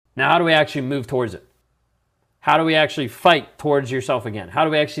Now, how do we actually move towards it? How do we actually fight towards yourself again? How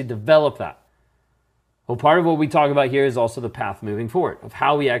do we actually develop that? Well, part of what we talk about here is also the path moving forward, of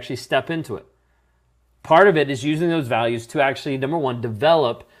how we actually step into it. Part of it is using those values to actually, number one,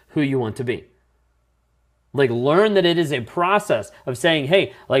 develop who you want to be. Like, learn that it is a process of saying,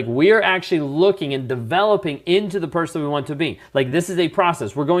 hey, like, we're actually looking and developing into the person we want to be. Like, this is a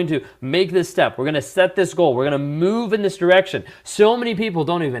process. We're going to make this step. We're going to set this goal. We're going to move in this direction. So many people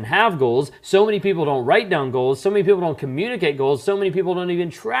don't even have goals. So many people don't write down goals. So many people don't communicate goals. So many people don't even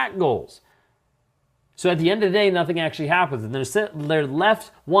track goals. So at the end of the day, nothing actually happens. And they're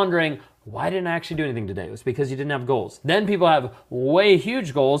left wondering, why didn't I actually do anything today? It was because you didn't have goals. Then people have way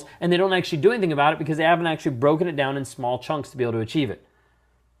huge goals and they don't actually do anything about it because they haven't actually broken it down in small chunks to be able to achieve it.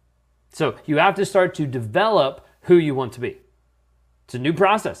 So you have to start to develop who you want to be. It's a new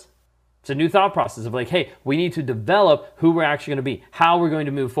process. It's a new thought process of like, hey, we need to develop who we're actually going to be, how we're going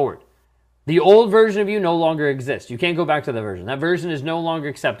to move forward. The old version of you no longer exists. You can't go back to that version. That version is no longer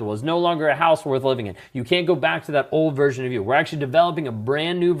acceptable. It's no longer a house worth living in. You can't go back to that old version of you. We're actually developing a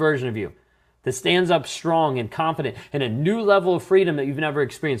brand new version of you that stands up strong and confident in a new level of freedom that you've never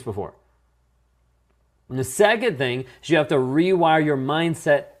experienced before. And the second thing is you have to rewire your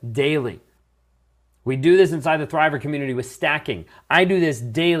mindset daily. We do this inside the Thriver community with stacking. I do this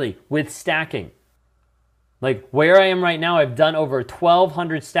daily with stacking. Like where I am right now, I've done over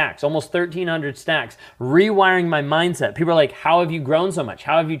 1,200 stacks, almost 1,300 stacks, rewiring my mindset. People are like, how have you grown so much?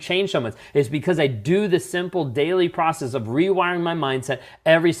 How have you changed so much? It's because I do the simple daily process of rewiring my mindset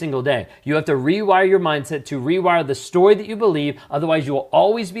every single day. You have to rewire your mindset to rewire the story that you believe. Otherwise, you will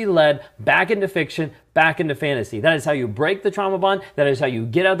always be led back into fiction, back into fantasy. That is how you break the trauma bond. That is how you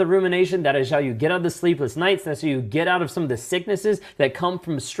get out of the rumination. That is how you get out of the sleepless nights. That's how you get out of some of the sicknesses that come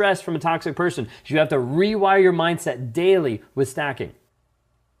from stress from a toxic person. You have to rewire your mindset daily with stacking.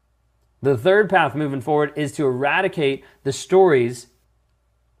 The third path moving forward is to eradicate the stories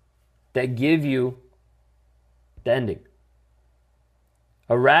that give you the ending.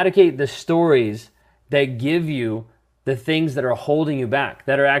 Eradicate the stories that give you the things that are holding you back,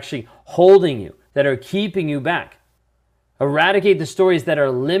 that are actually holding you, that are keeping you back. Eradicate the stories that are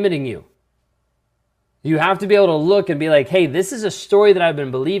limiting you. You have to be able to look and be like, hey, this is a story that I've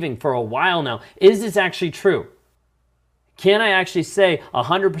been believing for a while now. Is this actually true? Can I actually say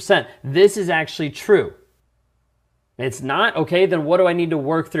 100% this is actually true? It's not, okay, then what do I need to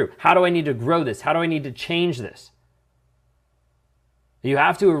work through? How do I need to grow this? How do I need to change this? You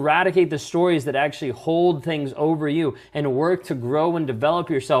have to eradicate the stories that actually hold things over you and work to grow and develop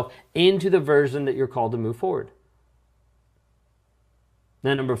yourself into the version that you're called to move forward.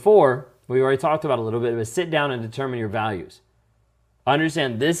 Then number 4, we already talked about a little bit, is sit down and determine your values.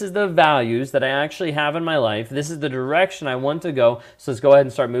 Understand this is the values that I actually have in my life. This is the direction I want to go. So let's go ahead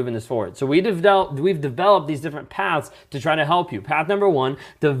and start moving this forward. So we've developed these different paths to try to help you. Path number 1,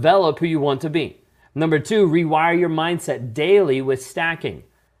 develop who you want to be. Number 2, rewire your mindset daily with stacking.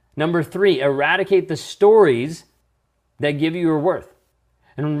 Number 3, eradicate the stories that give you your worth.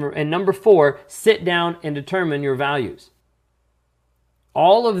 And number 4, sit down and determine your values.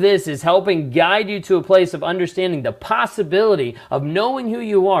 All of this is helping guide you to a place of understanding the possibility of knowing who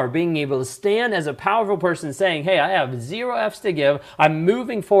you are, being able to stand as a powerful person saying, hey, I have 0 F's to give. I'm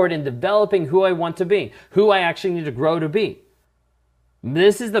moving forward and developing who I want to be, who I actually need to grow to be.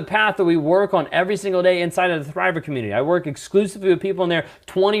 This is the path that we work on every single day inside of the Thriver community. I work exclusively with people in there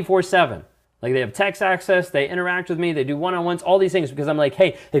 24/7. Like they have text access, they interact with me, they do one-on-ones, all these things because I'm like,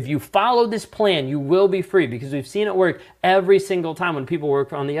 hey, if you follow this plan, you will be free because we've seen it work every single time when people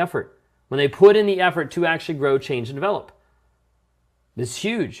work on the effort. When they put in the effort to actually grow, change, and develop. It's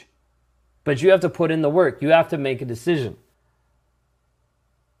huge. But you have to put in the work. You have to make a decision.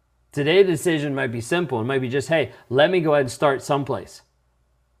 Today, the decision might be simple. It might be just, hey, let me go ahead and start someplace.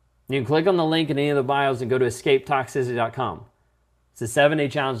 You can click on the link in any of the bios and go to escapetoxicity.com. It's a 7-day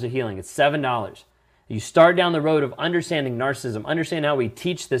challenge to healing. It's $7. You start down the road of understanding narcissism, understanding how we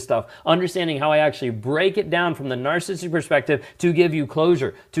teach this stuff, understanding how I actually break it down from the narcissistic perspective to give you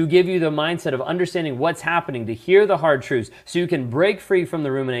closure, to give you the mindset of understanding what's happening, to hear the hard truths so you can break free from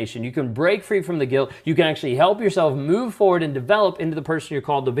the rumination, you can break free from the guilt, you can actually help yourself move forward and develop into the person you're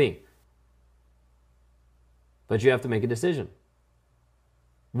called to be. But you have to make a decision.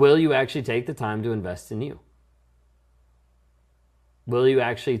 Will you actually take the time to invest in you? Will you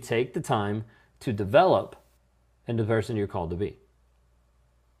actually take the time to develop into the person you're called to be?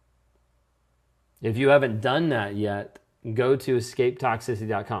 If you haven't done that yet, go to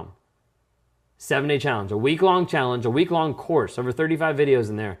escapetoxicity.com. 7-day challenge, a week-long challenge, a week-long course, over 35 videos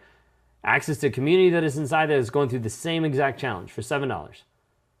in there. Access to a community that is inside that is going through the same exact challenge for $7.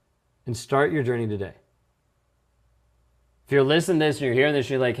 and start your journey today. If you're listening to this and you're hearing this,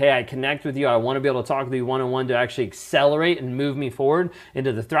 and you're like, hey, I connect with you. I want to be able to talk with you one-on-one to actually accelerate and move me forward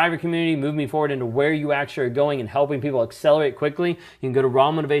into the Thriver community, move me forward into where you actually are going and helping people accelerate quickly. You can go to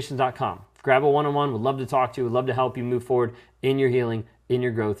rawmotivations.com. Grab a one-on-one. We'd love to talk to you. We'd love to help you move forward in your healing, in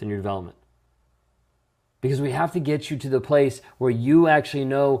your growth, in your development. Because we have to get you to the place where you actually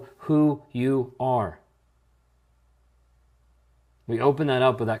know who you are. We open that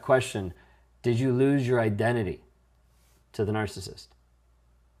up with that question, did you lose your identity to the narcissist?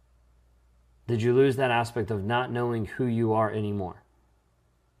 Did you lose that aspect of not knowing who you are anymore?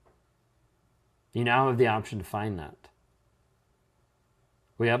 You now have the option to find that.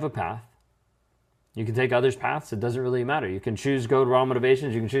 We have a path. You can take others' paths. It doesn't really matter. You can choose to go to Raw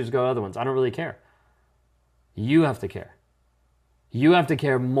Motivations. You can choose to go to other ones. I don't really care. You have to care. You have to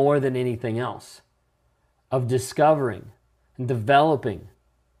care more than anything else of discovering and developing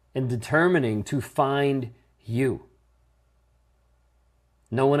and determining to find you.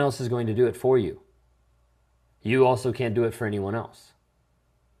 No one else is going to do it for you. You also can't do it for anyone else.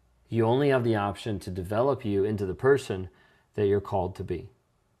 You only have the option to develop you into the person that you're called to be.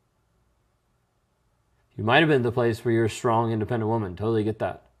 You might have been the place where you're a strong, independent woman. Totally get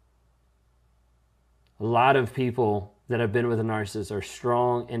that. A lot of people that have been with a narcissist are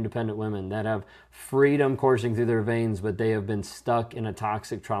strong, independent women that have freedom coursing through their veins, but they have been stuck in a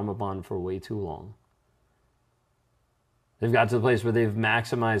toxic trauma bond for way too long. They've got to the place where they've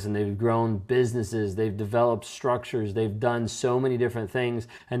maximized and they've grown businesses, they've developed structures, they've done so many different things,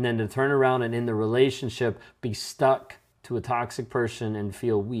 and then to turn around and in the relationship be stuck to a toxic person and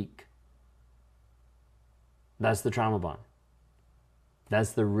feel weak. That's the trauma bond.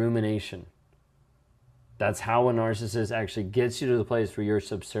 That's the rumination. That's how a narcissist actually gets you to the place where you're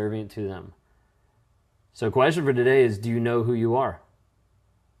subservient to them. So the question for today is, do you know who you are?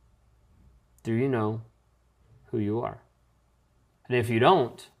 Do you know who you are? And if you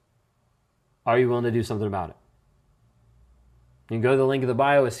don't, are you willing to do something about it? You can go to the link in the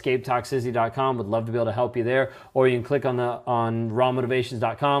bio, escapetoxicity.com. Would love to be able to help you there. Or you can click on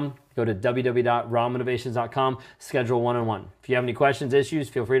rawmotivations.com. Go to www.rawmotivations.com. Schedule one-on-one. If you have any questions, issues,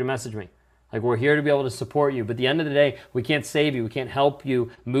 feel free to message me. Like, we're here to be able to support you. But at the end of the day, we can't save you. We can't help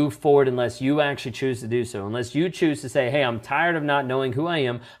you move forward unless you actually choose to do so. Unless you choose to say, hey, I'm tired of not knowing who I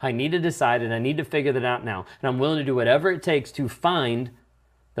am. I need to decide and I need to figure that out now. And I'm willing to do whatever it takes to find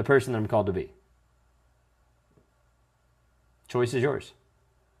the person that I'm called to be. Choice is yours.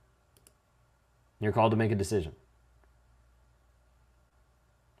 You're called to make a decision.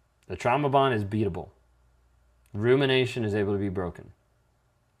 The trauma bond is beatable. Rumination is able to be broken.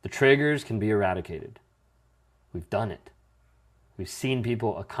 The triggers can be eradicated. We've done it. We've seen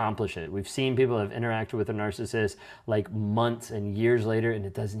people accomplish it. We've seen people have interacted with a narcissist like months and years later, and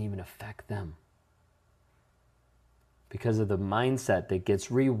it doesn't even affect them. Because of the mindset that gets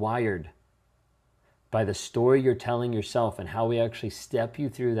rewired by the story you're telling yourself and how we actually step you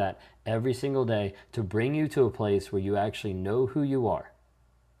through that every single day to bring you to a place where you actually know who you are.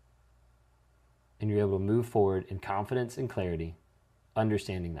 And you're able to move forward in confidence and clarity,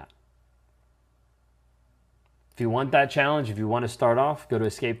 understanding that. If you want that challenge, if you want to start off, go to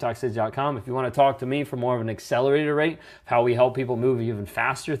escapetoxicity.com. If you want to talk to me for more of an accelerated rate of how we help people move even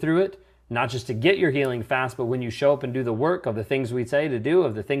faster through it, not just to get your healing fast, but when you show up and do the work of the things we say to do,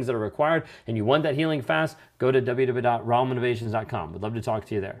 of the things that are required, and you want that healing fast, go to www.rawmotivations.com. We'd love to talk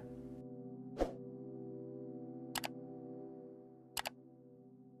to you there.